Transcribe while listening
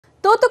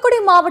தூத்துக்குடி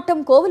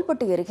மாவட்டம்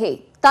கோவில்பட்டி அருகே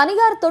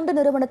தனியார் தொண்டு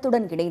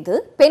நிறுவனத்துடன் இணைந்து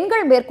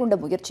பெண்கள் மேற்கொண்ட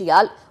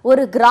முயற்சியால்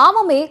ஒரு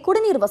கிராமமே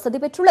குடிநீர் வசதி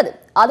பெற்றுள்ளது.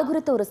 அது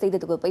குறித்த ஒரு செய்தி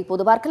தொகுப்பை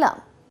பொது பார்க்கலாம்.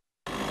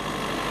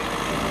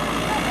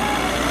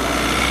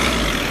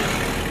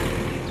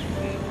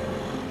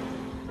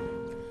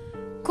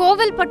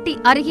 கோவில்பட்டி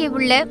அருகே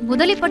உள்ள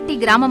முதலிப்பட்டி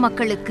கிராம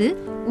மக்களுக்கு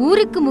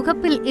ஊருக்கு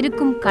முகப்பில்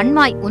இருக்கும்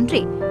கண்மாய்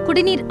ஒன்றே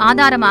குடிநீர்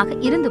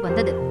ஆதாரமாக இருந்து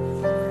வந்தது.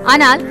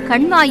 ஆனால்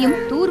கண்மாயும்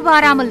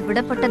தூர்வாராமல்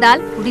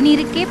விடப்பட்டதால்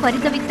குடிநீருக்கே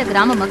பரிதவித்த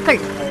கிராம மக்கள்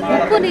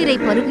உப்பு நீரை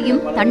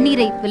பருகியும்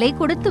தண்ணீரை விலை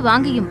கொடுத்து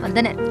வாங்கியும்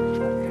வந்தனர்.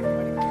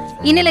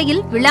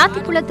 இந்நிலையில்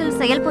விளாத்திக்குளத்தில்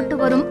செயல்பட்டு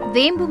வரும்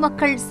வேம்பு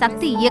மக்கள்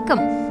சக்தி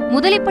இயக்கம்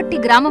முதலிப்பட்டி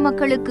கிராம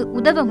மக்களுக்கு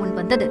உதவ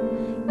முன்வந்தது.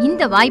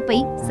 இந்த வாய்ப்பை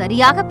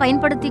சரியாக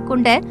பயன்படுத்திக்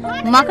கொண்ட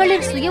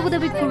மகளிர் சுய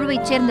உதவிக்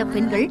குழுவைச் சேர்ந்த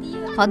பெண்கள்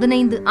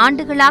 15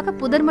 ஆண்டுகளாக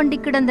புதர்மண்டி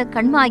கிடந்த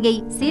கண்மாயை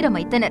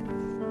சீரமைத்தனர்.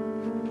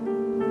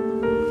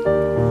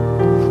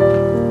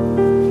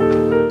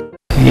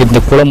 இந்த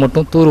குளம்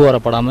மட்டும்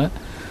தூர்வாரப்படாமல்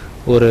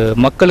ஒரு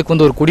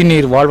மக்களுக்கு ஒரு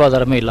குடிநீர்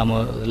வாழ்வாதாரமே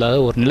இல்லாத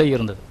ஒரு நிலை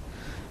இருந்தது.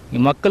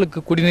 மக்களுக்கு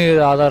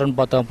குடிநீர் ஆதாரம்னு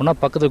பார்த்தோம் அப்படின்னா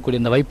பக்கத்தில்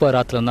கூடிய இந்த வைப்பாறு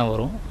ஆற்றுல தான்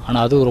வரும்.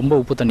 ஆனால் அது ரொம்ப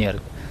உப்பு தண்ணியாக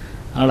இருக்குது.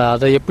 அதனால்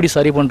அதை எப்படி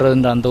சரி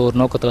பண்ணுறதுன்ற அந்த ஒரு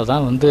நோக்கத்தில்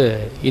தான்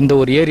இந்த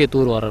ஒரு ஏரியை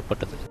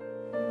தூர்வாரப்பட்டது.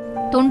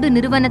 தொண்டு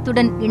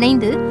நிறுவனத்துடன்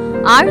இணைந்து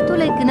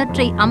ஆழ்துளை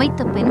கிணற்றை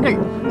அமைத்த பெண்கள்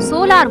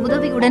சோலார்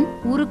உதவியுடன்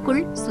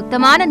ஊருக்குள்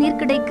சுத்தமான நீர்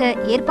கிடைக்க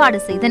ஏற்பாடு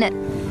செய்தனர்.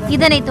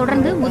 இதனைத்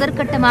தொடர்ந்து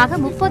முதற்கட்டமாக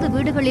 30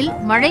 வீடுகளில்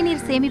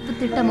மழைநீர் சேமிப்பு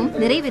திட்டமும்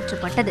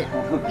நிறைவேற்றப்பட்டது.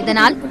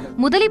 இதனால்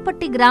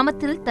முதலிப்பட்டி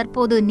கிராமத்தில்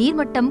தற்போது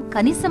நீர்மட்டம்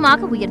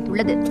கணிசமாக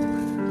உயர்ந்துள்ளது.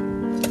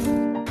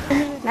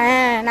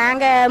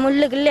 நாங்க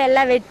முள்ளுக்குள்ள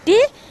எல்லாம் வெட்டி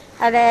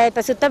அதை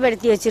இப்ப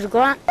சுத்தப்படுத்தி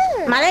வச்சிருக்கோம்.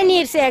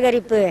 மழைநீர்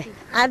சேகரிப்பு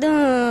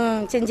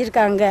அதுவும்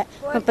செஞ்சிருக்காங்க.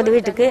 30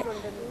 வீட்டுக்கு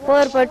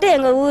போர் போட்டு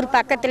எங்க ஊர்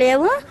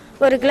பக்கத்துலயும்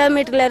 1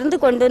 கிலோமீட்டர்ல இருந்து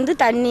கொண்டு வந்து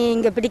தண்ணி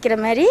இங்க பிடிக்கிற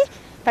மாதிரி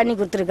பண்ணி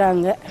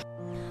கொடுத்துருக்காங்க.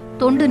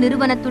 தொண்டு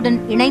நிறுவனத்துடன்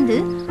இணைந்து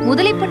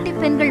முதலிப்பட்டி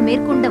பெண்கள்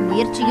மேற்கொண்ட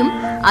முயற்சியும்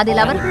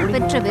அதில் அவர்கள்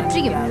பெற்ற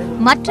வெற்றியும்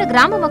மற்ற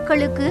கிராம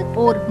மக்களுக்கு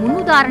ஓர்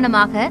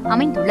முன்னுதாரணமாக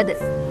அமைந்துள்ளது.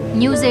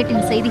 நியூஸ்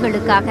 18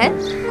 செய்திகளுக்காக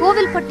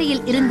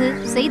கோவில்பட்டியில் இருந்து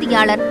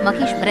செய்தியாளர்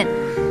மகேஸ்வரன்.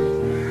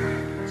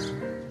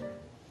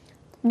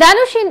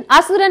 தனுஷின்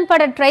அசுரன்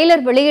பட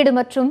ட்ரெய்லர் வெளியீடு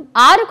மற்றும்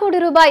 6 கோடி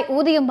ரூபாய்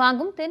ஊதியம்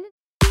வாங்கும்